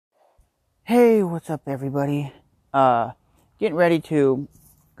Hey, what's up, everybody? Getting ready to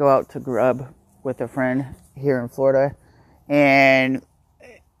go out to grub with a friend here in Florida, and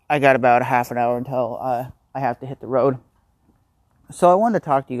I got about a half an hour until I have to hit the road. So I wanted to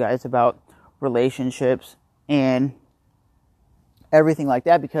talk to you guys about relationships and everything like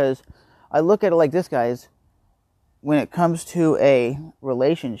that, because I look at it like this, guys. When it comes to a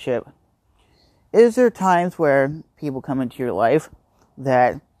relationship, is there times where people come into your life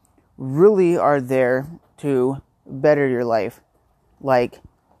that really are there to better your life? Like,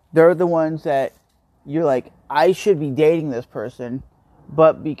 they're the ones that you're like, I should be dating this person,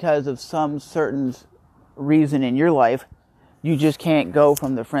 but because of some certain reason in your life, you just can't go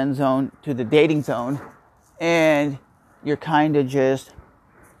from the friend zone to the dating zone, and you're kind of just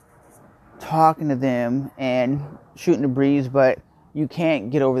talking to them and shooting the breeze, but you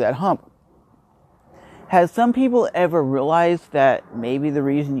can't get over that hump. Has some people ever realized that maybe the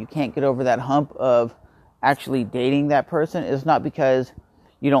reason you can't get over that hump of actually dating that person is not because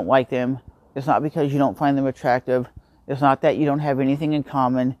you don't like them, it's not because you don't find them attractive, it's not that you don't have anything in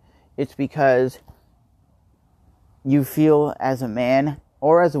common, it's because you feel as a man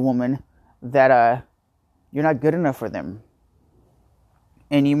or as a woman that you're not good enough for them.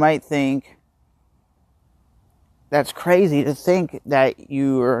 And you might think that's crazy to think that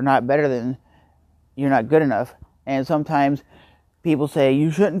you are not better than, you're not good enough. And sometimes people say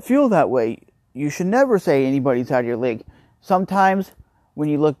you shouldn't feel that way. You should never say anybody's out of your league. Sometimes when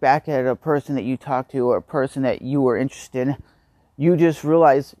you look back at a person that you talked to or a person that you were interested in, you just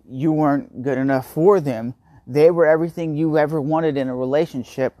realize you weren't good enough for them. They were everything you ever wanted in a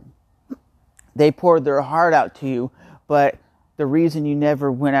relationship. They poured their heart out to you, but the reason you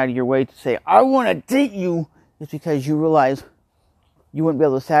never went out of your way to say, I want to date you, is because you realize you wouldn't be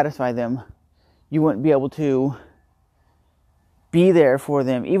able to satisfy them. You wouldn't be able to be there for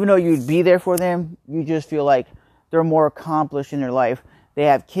them. Even though you'd be there for them, you just feel like they're more accomplished in their life. They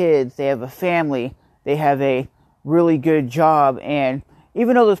have kids, they have a family, they have a really good job. And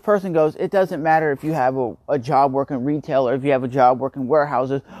even though this person goes, it doesn't matter if you have a job working retail, or if you have a job working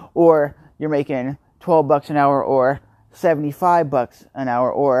warehouses, or you're making $12 an hour, or $75 an hour,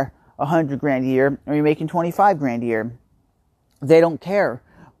 or $100,000 a year, or you're making $25,000 a year. They don't care.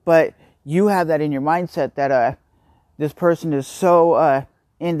 But you have that in your mindset that this person is so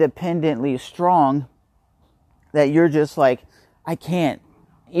independently strong that you're just like, I can't.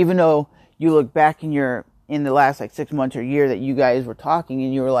 Even though you look back in the last 6 months or year that you guys were talking,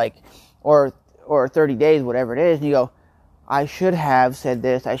 and you were like, or 30 days, whatever it is, and you go, I should have said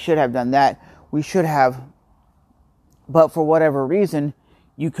this, I should have done that, we should have, but for whatever reason,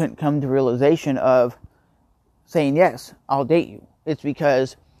 you couldn't come to realization of saying, yes, I'll date you. It's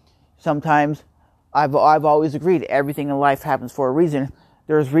because sometimes I've always agreed everything in life happens for a reason.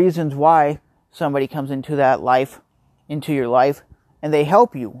 There's reasons why somebody comes into your life, and they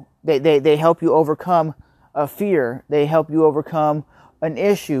help you. They help you overcome a fear. They help you overcome an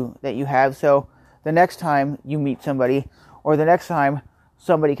issue that you have. So the next time you meet somebody, or the next time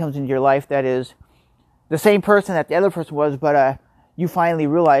somebody comes into your life that is the same person that the other person was, but you finally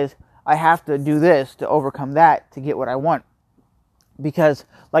realize, I have to do this to overcome that to get what I want. Because,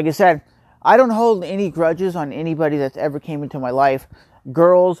 like I said, I don't hold any grudges on anybody that's ever came into my life.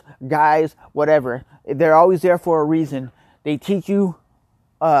 Girls, guys, whatever. They're always there for a reason. They teach you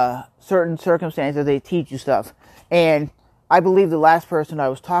certain circumstances. They teach you stuff. And I believe the last person I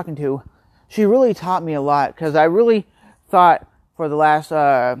was talking to, she really taught me a lot. Because I really thought for the last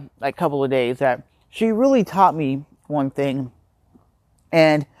couple of days that she really taught me one thing.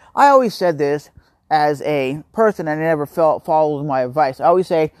 And I always said this as a person, and I never followed my advice. I always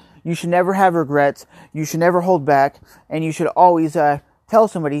say, you should never have regrets, you should never hold back, and you should always tell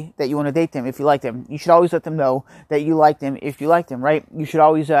somebody that you want to date them if you like them. You should always let them know that you like them if you like them, right? You should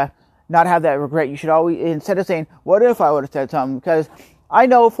always not have that regret. You should always, instead of saying, what if I would have said something? Because I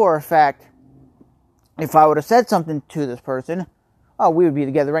know for a fact, if I would have said something to this person, we would be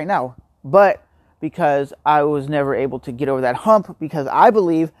together right now. But because I was never able to get over that hump, because I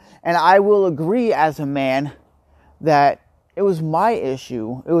believe, and I will agree as a man, that it was my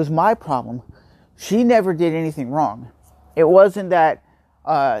issue. It was my problem. She never did anything wrong. It wasn't that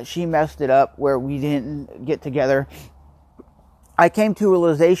she messed it up where we didn't get together. I came to a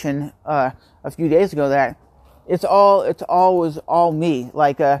realization a few days ago that it was all me.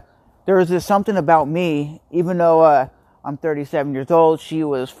 Like there was just something about me, even though I'm 37 years old, she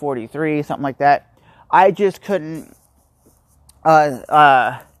was 43, something like that. I just couldn't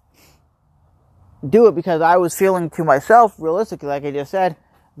do it because I was feeling to myself, realistically, like I just said,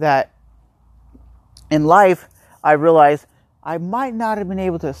 that in life, I realized I might not have been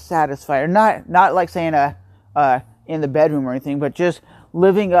able to satisfy her. Not like saying in the bedroom or anything, but just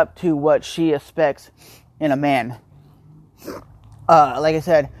living up to what she expects in a man. Like I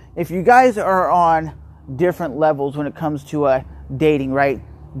said, if you guys are on different levels when it comes to dating, right?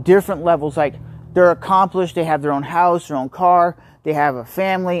 Different levels, like they're accomplished, they have their own house, their own car, they have a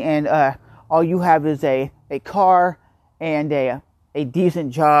family, and all you have is a car and a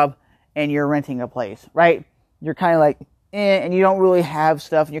decent job, and you're renting a place, right? You're kind of like, and you don't really have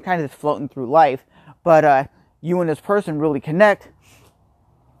stuff, and you're kind of just floating through life, but you and this person really connect.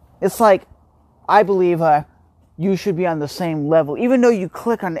 It's like, I believe you should be on the same level, even though you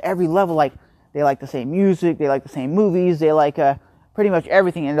click on every level. Like, they like the same music, they like the same movies, they like pretty much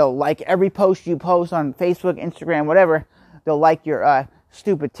everything, and they'll like every post you post on Facebook, Instagram, whatever. They'll like your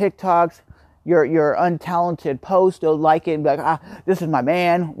stupid TikToks, your untalented posts. They'll like it and be like, this is my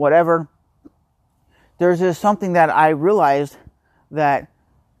man, whatever. There's just something that I realized, that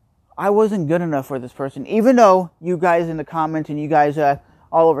I wasn't good enough for this person. Even though you guys in the comments and you guys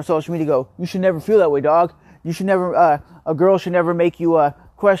all over social media go, you should never feel that way, dog. You should never, a girl should never make you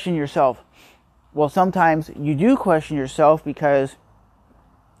question yourself. Well, sometimes you do question yourself because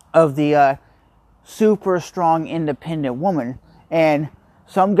of the super strong, independent woman. And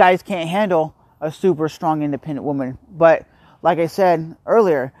some guys can't handle a super strong, independent woman. But like I said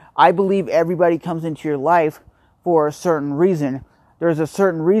earlier, I believe everybody comes into your life for a certain reason. There's a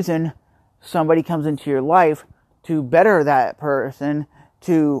certain reason somebody comes into your life to better that person,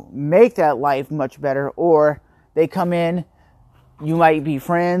 to make that life much better. Or they come in, you might be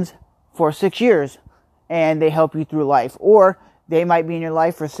friends for 6 years, and they help you through life. Or they might be in your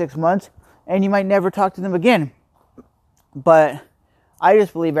life for 6 months, and you might never talk to them again. But I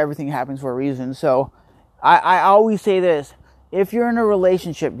just believe everything happens for a reason. So I always say this: if you're in a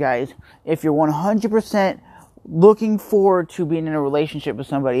relationship, guys, if you're 100% looking forward to being in a relationship with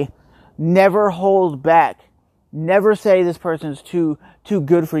somebody, never hold back. Never say this person's too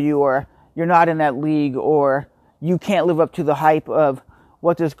good for you, or you're not in that league, or you can't live up to the hype of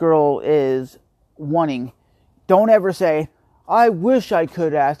what this girl is wanting. Don't ever say, I wish I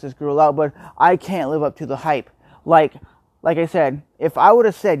could ask this girl out, but I can't live up to the hype. Like I said, if I would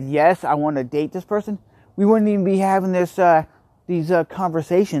have said, yes, I want to date this person, we wouldn't even be having these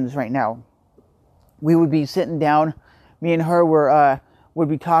conversations right now. We would be sitting down, me and her would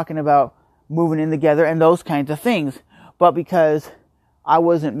be talking about moving in together and those kinds of things. But because I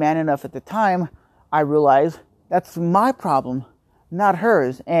wasn't man enough at the time, I realized that's my problem, not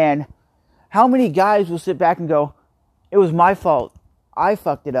hers. And how many guys will sit back and go, it was my fault, I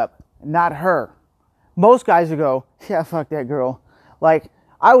fucked it up, not her? Most guys will go, yeah, fuck that girl. Like,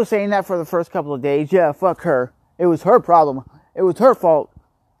 I was saying that for the first couple of days. Yeah, fuck her. It was her problem. It was her fault.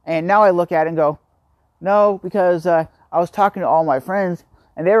 And now I look at it and go, no, because I was talking to all my friends,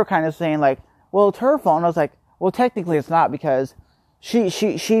 and they were kind of saying like, well, it's her fault. And I was like, well, technically it's not, because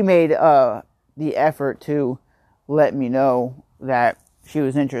she made the effort to let me know that she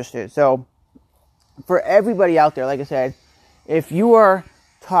was interested. So for everybody out there, like I said, if you are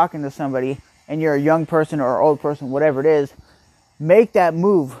talking to somebody and you're a young person or an old person, whatever it is, make that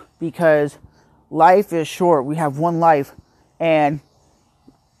move, because life is short. We have one life, and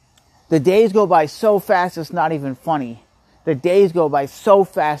the days go by so fast it's not even funny. The days go by so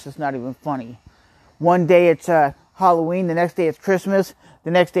fast it's not even funny. One day it's Halloween, the next day it's Christmas,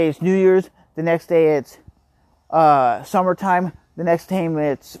 the next day it's New Year's, the next day it's summertime, the next time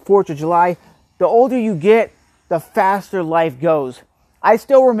it's 4th of July. The older you get, the faster life goes. I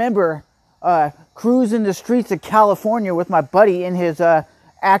still remember cruising the streets of California with my buddy in his Acura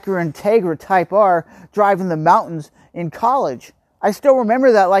Integra Type R, driving the mountains in college. I still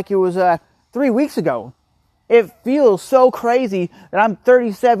remember that like it was 3 weeks ago. It feels so crazy that I'm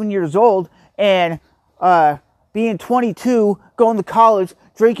 37 years old and being 22, going to college,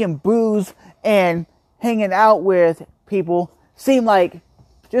 drinking booze, and hanging out with people seemed like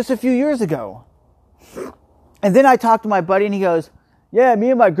just a few years ago. And then I talked to my buddy, and he goes, yeah,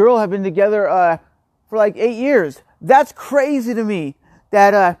 me and my girl have been together for like 8 years. That's crazy to me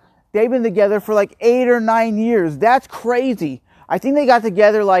that they've been together for like 8 or 9 years. That's crazy. I think they got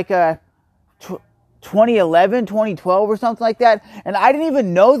together like 2011, 2012 or something like that. And I didn't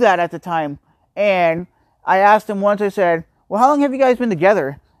even know that at the time. And I asked him once, I said, well, how long have you guys been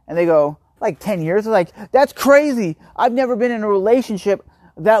together? And they go, like 10 years. I'm like, that's crazy. I've never been in a relationship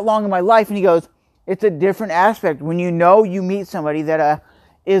that long in my life. And he goes, it's a different aspect. When you know you meet somebody that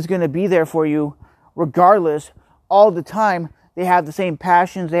is going to be there for you regardless all the time, they have the same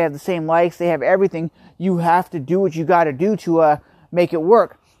passions, they have the same likes, they have everything. You have to do what you got to do to make it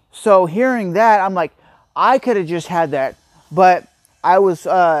work. So hearing that, I'm like, I could have just had that but I was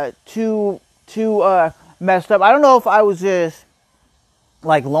too messed up. I don't know if I was just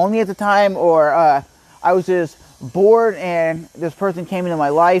like lonely at the time, or I was just bored and this person came into my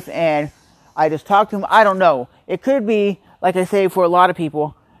life and I just talked to him. I don't know. It could be, like I say, for a lot of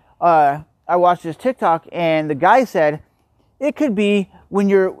people. I watched this TikTok and the guy said it could be when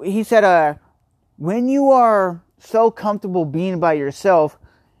when you are so comfortable being by yourself,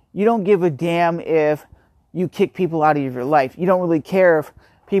 you don't give a damn if you kick people out of your life. You don't really care if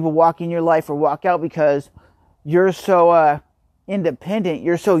people walk in your life or walk out, because you're so independent.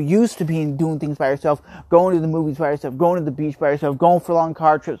 You're so used to doing things by yourself, going to the movies by yourself, going to the beach by yourself, going for long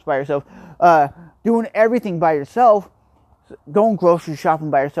car trips by yourself, doing everything by yourself, going grocery shopping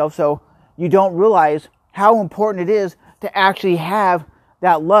by yourself. So you don't realize how important it is to actually have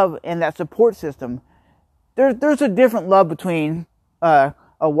that love and that support system. There's a different love between a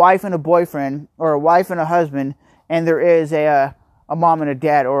wife and a boyfriend, or a wife and a husband, and there is a mom and a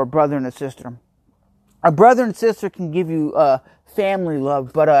dad, or a brother and a sister. A brother and sister can give you family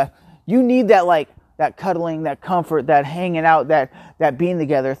love, but you need that cuddling, that comfort, that hanging out, that being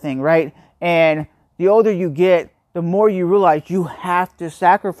together thing, right? And the older you get, the more you realize you have to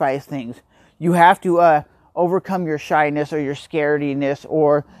sacrifice things. You have to overcome your shyness or your scarediness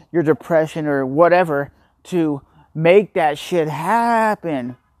or your depression or whatever to make that shit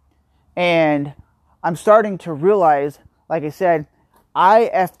happen. And I'm starting to realize, like I said, I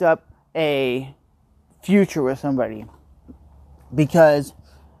effed up a future with somebody, because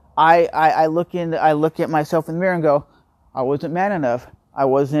I look at myself in the mirror and go, I wasn't man enough. I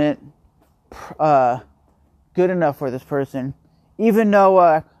wasn't good enough for this person. Even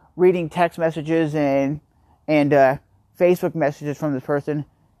though reading text messages and Facebook messages from this person,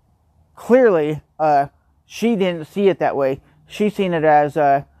 clearly she didn't see it that way. She seen it as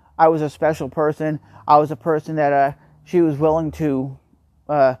I was a special person. I was a person that she was willing to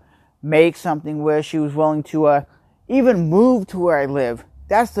make something with. She was willing to even move to where I live.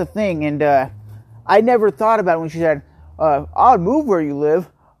 That's the thing. And I never thought about it when she said, I'll move where you live.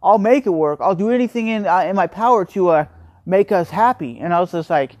 I'll make it work. I'll do anything in my power to make us happy. And I was just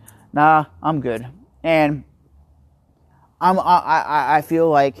like, nah, I'm good. And I feel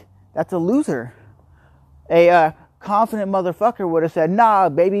like that's a loser. A confident motherfucker would have said, nah,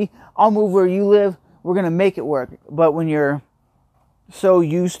 baby, I'll move where you live. We're going to make it work. But when you're so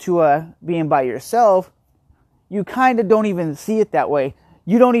used to being by yourself, you kind of don't even see it that way.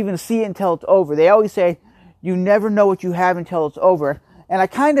 You don't even see it until it's over. They always say, you never know what you have until it's over. And I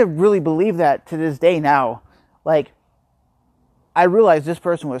kind of really believe that to this day now. Like, I realized this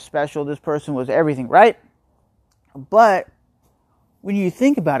person was special. This person was everything, right? But when you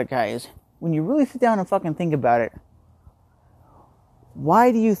think about it, guys, when you really sit down and fucking think about it,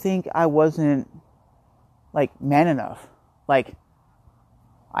 why do you think I wasn't, like, man enough? Like,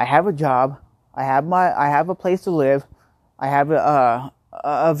 I have a job. I have a place to live. I have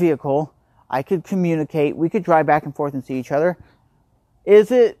a vehicle. I could communicate. We could drive back and forth and see each other.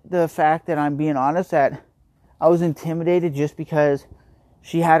 Is it the fact that I'm being honest that I was intimidated just because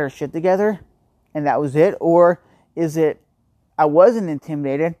she had her shit together and that was it? Or is it I wasn't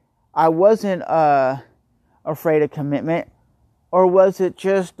intimidated, I wasn't afraid of commitment? Or was it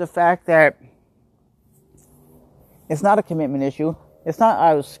just the fact that it's not a commitment issue? It's not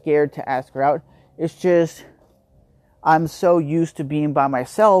I was scared to ask her out. It's just I'm so used to being by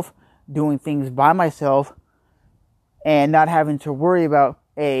myself, doing things by myself, and not having to worry about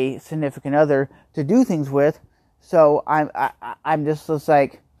a significant other to do things with. So I'm just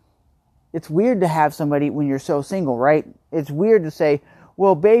like, it's weird to have somebody when you're so single, right? It's weird to say,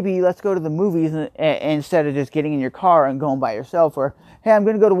 well, baby, let's go to the movies instead of just getting in your car and going by yourself. Or, hey, I'm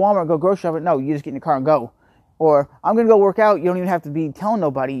going to go to Walmart and go grocery shopping. No, you just get in your car and go. Or, I'm going to go work out. You don't even have to be telling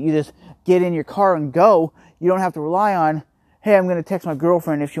nobody. You just get in your car and go. You don't have to rely on, hey, I'm going to text my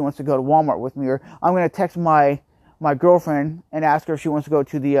girlfriend if she wants to go to Walmart with me. Or, I'm going to text my girlfriend and ask her if she wants to go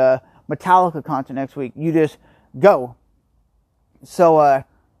to the Metallica concert next week. You just go. So,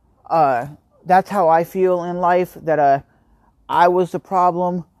 that's how I feel in life, that I was the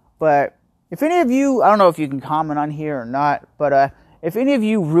problem. But if any of you, I don't know if you can comment on here or not, but if any of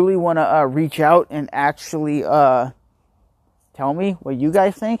you really want to reach out and actually tell me what you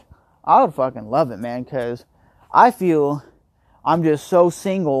guys think, I would fucking love it, man, because I feel I'm just so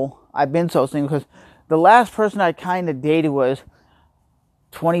single. I've been so single because the last person I kind of dated was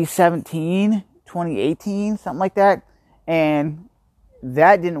 2017, 2018, something like that. And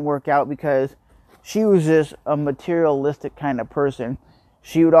that didn't work out because she was just a materialistic kind of person.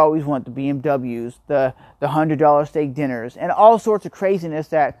 She would always want the BMWs, the $100 steak dinners, and all sorts of craziness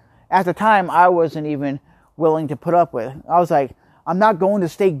that at the time I wasn't even willing to put up with. I was like, I'm not going to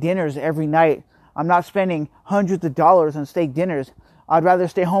steak dinners every night. I'm not spending hundreds of dollars on steak dinners. I'd rather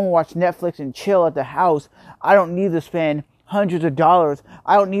stay home and watch Netflix and chill at the house. I don't need to spend hundreds of dollars.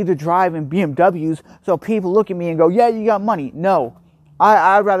 I don't need to drive in BMWs so people look at me and go, yeah, you got money. No,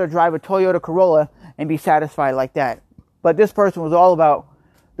 I'd rather drive a Toyota Corolla and be satisfied like that. But this person was all about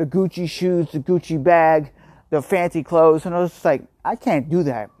the Gucci shoes, the Gucci bag, the fancy clothes. And I was just like, I can't do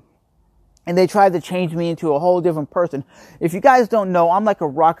that. And they tried to change me into a whole different person. If you guys don't know, I'm like a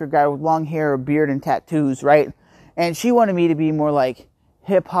rocker guy with long hair, a beard, and tattoos, right? And she wanted me to be more like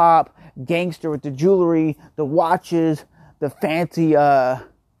hip-hop, gangster with the jewelry, the watches, the fancy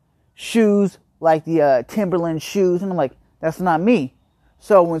shoes, like the Timberland shoes. And I'm like, that's not me.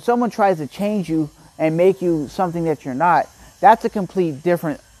 So when someone tries to change you and make you something that you're not, that's a complete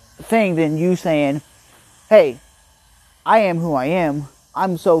different thing than you saying, hey, I am who I am.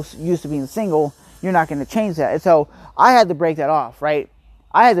 I'm so used to being single, you're not going to change that. And so I had to break that off, right?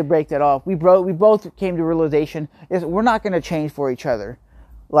 I had to break that off. We both came to realization is we're not going to change for each other.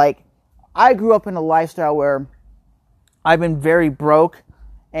 Like, I grew up in a lifestyle where I've been very broke,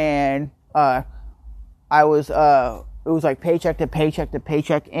 and it was like paycheck to paycheck to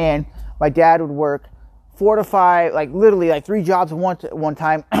paycheck, and my dad would work 4 to 5, like literally like 3 jobs at one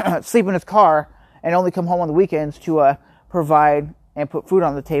time, sleep in his car, and only come home on the weekends to provide and put food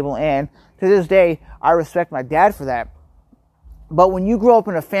on the table. And to this day, I respect my dad for that. But when you grow up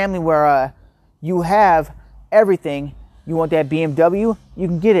in a family where you have everything, you want that BMW, you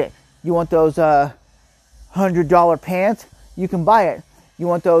can get it. You want those $100 pants, you can buy it. You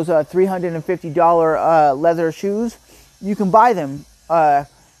want those $350 leather shoes, you can buy them.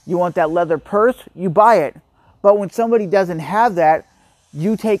 You want that leather purse, you buy it. But when somebody doesn't have that,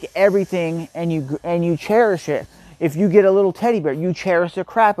 you take everything and you cherish it. If you get a little teddy bear, you cherish the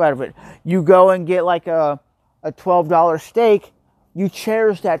crap out of it. You go and get like a $12 steak, you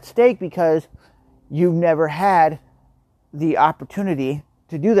cherish that steak because you've never had the opportunity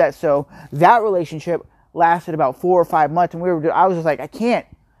to do that. So that relationship lasted about 4 or 5 months, and I was just like, I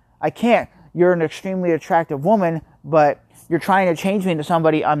can't. You're an extremely attractive woman, but you're trying to change me into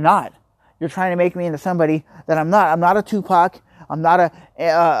somebody I'm not. You're trying to make me into somebody that I'm not. I'm not a Tupac. I'm not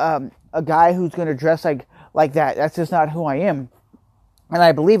a guy who's going to dress like that. That's just not who I am. And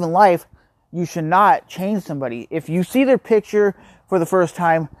I believe in life, you should not change somebody. If you see their picture for the first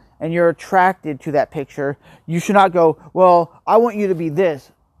time and you're attracted to that picture, you should not go, well, I want you to be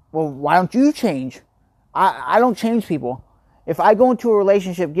this. Well, why don't you change? I don't change people. If I go into a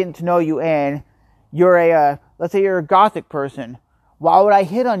relationship getting to know you and you're let's say you're a gothic person, why would I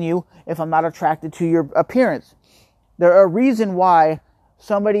hit on you if I'm not attracted to your appearance? There's a reason why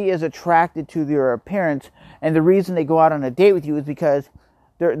somebody is attracted to their appearance, and the reason they go out on a date with you is because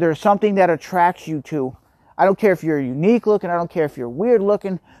there's something that attracts you to. I don't care if you're unique looking, I don't care if you're weird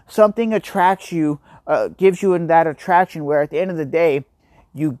looking, something attracts you, gives you that attraction where at the end of the day,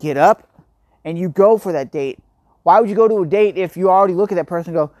 you get up and you go for that date. Why would you go to a date if you already look at that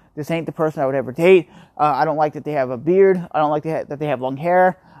person and go, this ain't the person I would ever date. I don't like that they have a beard. I don't like that they have long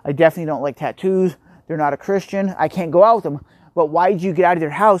hair. I definitely don't like tattoos. They're not a Christian. I can't go out with them. But why did you get out of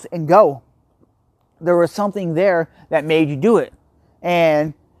your house and go? There was something there that made you do it.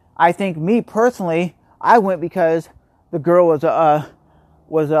 And I think me personally, I went because the girl was a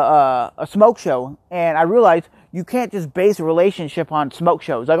smoke show. And I realized you can't just base a relationship on smoke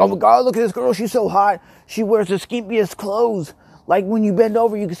shows. Like, oh my God, look at this girl. She's so hot. She wears the skimpiest clothes. Like, when you bend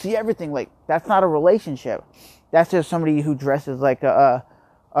over, you can see everything. Like, that's not a relationship. That's just somebody who dresses like a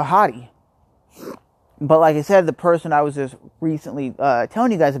hottie. But like I said, the person I was just recently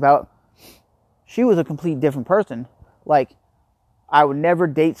telling you guys about, she was a complete different person. Like, I would never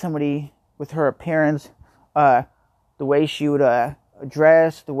date somebody with her appearance, the way she would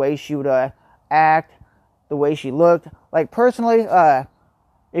dress, the way she would act, the way she looked. Like, personally,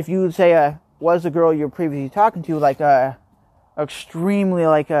 if you would say, was the girl you were previously talking to like extremely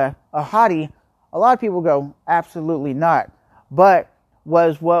like a hottie, a lot of people go, absolutely not. But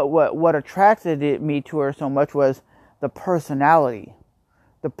was what attracted me to her so much was the personality.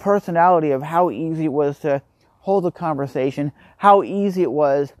 The personality of how easy it was to hold a conversation, how easy it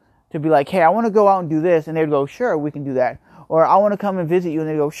was to be like, hey, I want to go out and do this, and they'd go, sure, we can do that. Or I want to come and visit you, and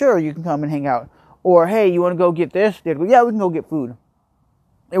they'd go, sure, you can come and hang out. Or, hey, you want to go get this? They'd go, yeah, we can go get food.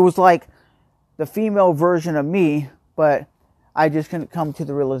 It was like the female version of me, but I just couldn't come to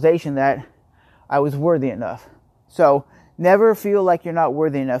the realization that I was worthy enough. So, never feel like you're not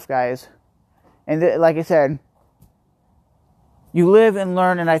worthy enough, guys. And like I said, you live and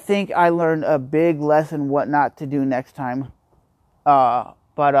learn, and I think I learned a big lesson what not to do next time. But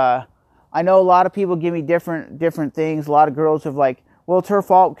I know a lot of people give me different things. A lot of girls have like, well, it's her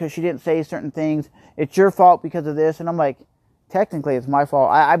fault because she didn't say certain things. It's your fault because of this. And I'm like, technically it's my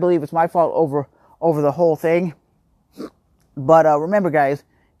fault. I believe it's my fault over the whole thing. But remember, guys,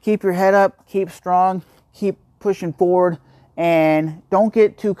 keep your head up, keep strong, keep pushing forward, and don't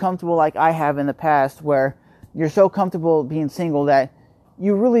get too comfortable like I have in the past, where you're so comfortable being single that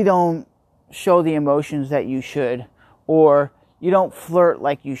you really don't show the emotions that you should, or you don't flirt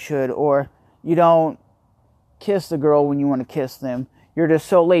like you should, or you don't kiss the girl when you want to kiss them. You're just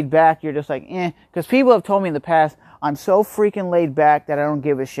so laid back, you're just like, because people have told me in the past, I'm so freaking laid back that I don't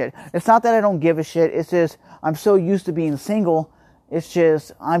give a shit. It's not that I don't give a shit, it's just, I'm so used to being single, it's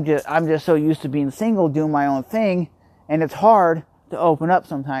just, I'm just so used to being single, doing my own thing, and it's hard to open up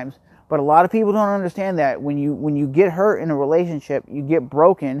sometimes. But a lot of people don't understand that when you get hurt in a relationship, you get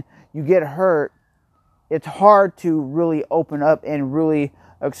broken, you get hurt, it's hard to really open up and really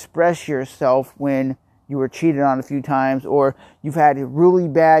express yourself when you were cheated on a few times, or you've had really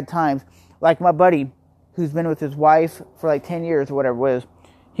bad times. Like my buddy, who's been with his wife for like 10 years or whatever it was,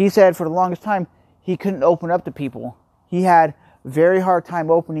 he said for the longest time, he couldn't open up to people. He had a very hard time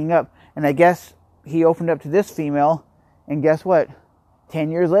opening up. And I guess he opened up to this female, and guess what?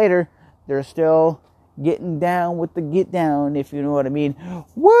 10 years later, they're still getting down with the get down, if you know what I mean.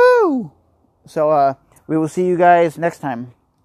 Woo! So, we will see you guys next time.